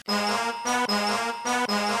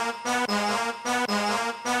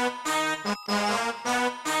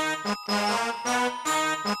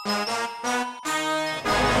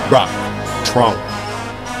rock, Trump.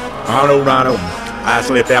 I know, I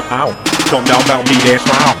slip that pound. Come down about me, that's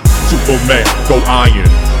strong. SuPerMan, go iron.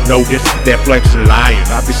 Notice that flexin' lion.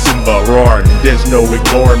 I be Simba roaring, there's no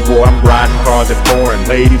ignoring. Boy, I'm riding cars at foreign.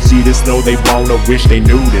 Ladies see this, know they wanna wish they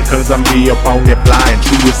knew this. Cause I'm be up on that flying.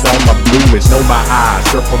 Truest on my bluest. Know my eyes,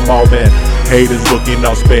 SuPerMan. Haters looking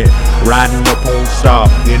all spent. Riding up on stop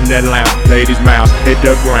in that lounge. Ladies' mouths hit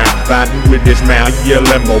the ground. Fighting with this mouth,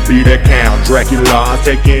 eLmo, be the count. Dracula, I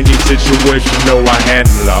take any situation, know I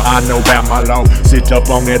handle her. I know about my low, sit up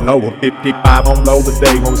on that low. 55 on low, but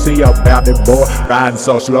they gon' see about that boy. Riding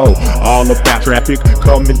so slow, all about traffic,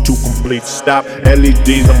 coming to complete stop.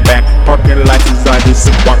 LEDs, I'm back, parking lights inside this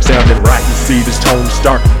spark sounding right. You see this Tony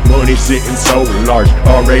Stark, money sitting so large.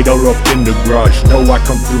 Already all up in the garage, know I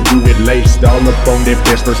come through with laced. All up on that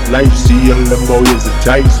best first place, see eLmo is a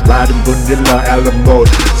taste. Riding vanilla eLmo,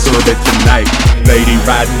 serve it tonight. Lady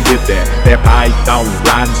riding with that python,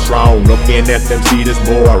 riding strong. Looking at them, see this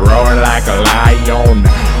boy roaring like a lion.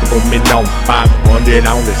 Coming on 500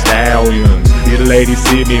 on the stallions. These ladies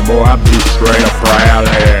see me, boy, I be straight up proud.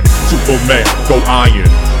 SuPerMan, go iron.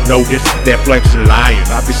 Notice that flexin' lion.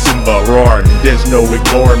 I be Simba roaring, there's no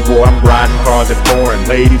ignoring. Boy, I'm riding cars at foreign.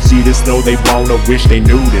 Ladies see this, know they wanna wish they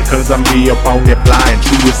knew this. Cause I'm be up on that flying.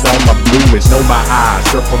 Truest on my bluest. Know my eyes,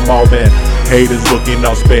 SuPerMan. Haters looking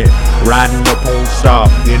all spent. Riding up on stop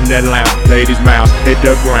in that lounge. Ladies' mouths hit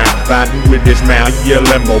the ground. Fighting with this mouth,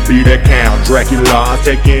 eLmo, be the count. Dracula, I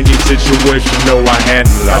take any situation, know I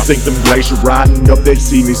handle her. I think them glacier riding up, they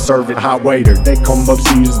see me serving hot waiter. They come up,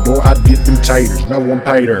 see this boy, I get them taters. No one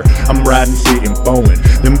paid her. I'm riding, sitting, phone.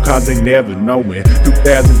 Them cars they never knowin'.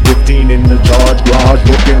 2015 in the George garage,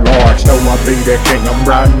 looking large. Know I be that king. I'm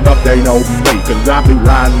riding up, they know me. Cause I be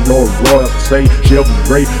riding royal, say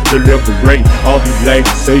chivalry, delivery. All these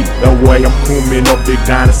ladies see the way I'm coming up, big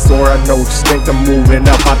dinosaur. I know extinct, I'm moving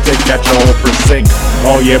up. I take that your precinct.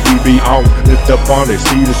 Oh yeah, we be on, lift up on it,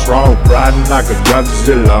 see the strong. Riding like a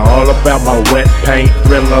Godzilla, all about my wet paint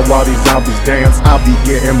thriller. While these zombies dance, I be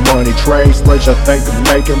getting money. Trade splash, I think I'm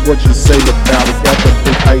making what you say about it. Got the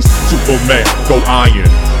big face. SuPerMan, go iron.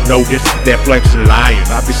 Notice that flexin' lion.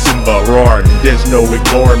 I be Simba roaring, there's no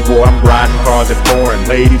ignoring. Boy, I'm riding cars at foreign.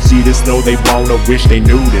 Ladies see this, know they wanna wish they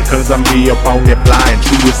knew this. Cause I'm be up on that flying.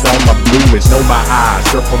 Truest on my bluest. Know my eyes,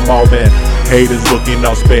 SuPerMan. Haters looking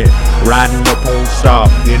all spent. Riding up on stop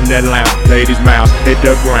in that lounge. Ladies' mouths hit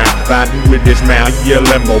the ground. Fighting with this mouth,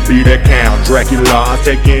 eLmo, be the count. Dracula, I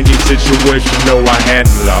take any situation, know I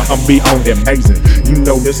handle her. I'm be on that amazing. You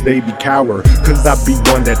know this, they be coward. Cause I be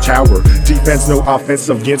one that tower. Defense, no offense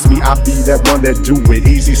against me. I be that one that do it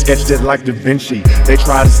easy. Sketched it like Da Vinci. They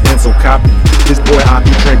try to stencil copy. This boy I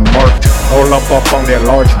be trademarked. All up on that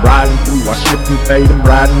large. Riding through, I shift and fade. I'm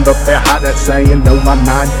riding up that hot, that saying, know my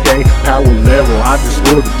 9K power level. I just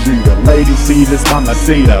ordered you. The lady see this mama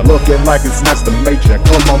see her. Looking like it's nice to meet ya.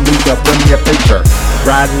 Come on, meet up in your picture.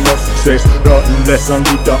 Riding up success, nothing less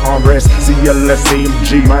underneath the armrest.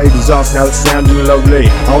 CLSCMG, my exhaust now it's sounding lovely.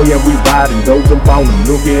 Oh yeah, we riding, those up on them.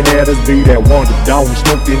 Looking at us, be that one to dawn.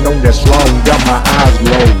 Smoking on that strong, got my eyes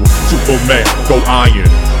low. SuPerMan, go iron.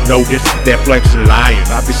 Notice that flexin' lion.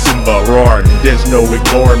 I be Simba roaring, there's no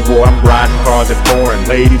ignoring. Boy, I'm riding cars at foreign.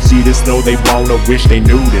 Ladies see this, know they wanna wish they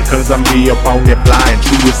knew this. Cause I'm be up on that flying.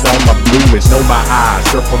 Truest on my bluest. Know my eyes,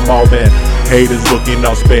 SuPerMan. Haters looking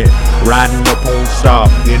all spent. Riding up on stop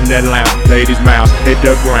in that lounge. Ladies' mouths hit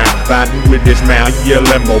the ground. Fighting with this mouth,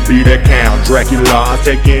 eLmo, be the count. Dracula, I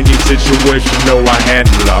take any situation, know I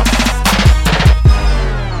handle her.